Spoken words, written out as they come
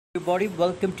Everybody,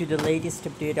 welcome to the latest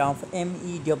update of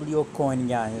MEW Coin,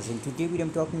 guys. And today we are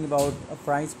talking about a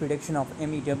price prediction of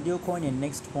MEW Coin in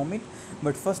next moment.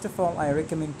 But first of all, I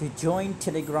recommend to join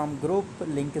Telegram group.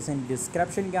 Link is in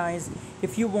description, guys.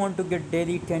 If you want to get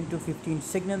daily 10 to 15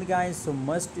 signal, guys, so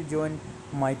must join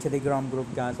my Telegram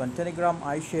group, guys. On Telegram,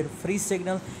 I share free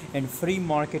signal and free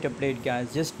market update,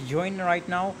 guys. Just join right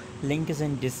now. Link is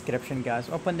in description, guys.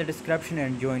 Open the description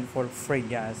and join for free,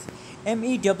 guys.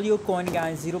 MEW coin,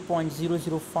 guys,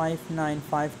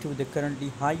 0.005952 the currently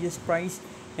highest price.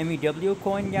 MEW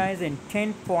coin, guys, and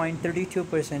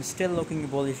 10.32% still looking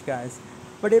bullish, guys.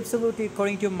 But absolutely,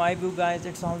 according to my view, guys,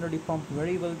 it's already pumped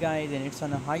very well, guys, and it's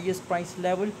on the highest price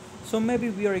level. So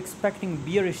maybe we are expecting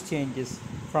bearish changes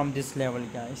from this level,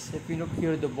 guys. If you look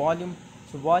here, the volume,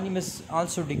 so volume is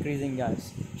also decreasing,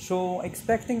 guys. So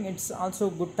expecting it's also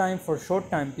good time for short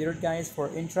time period, guys. For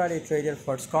intraday trader,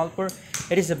 for scalper,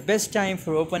 it is the best time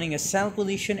for opening a sell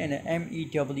position in an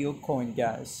MEW coin,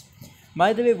 guys.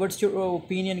 By the way, what's your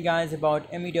opinion, guys, about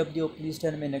MEW? Please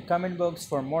tell me in the comment box.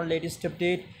 For more latest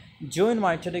update, join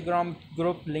my Telegram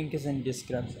group. Link is in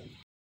description.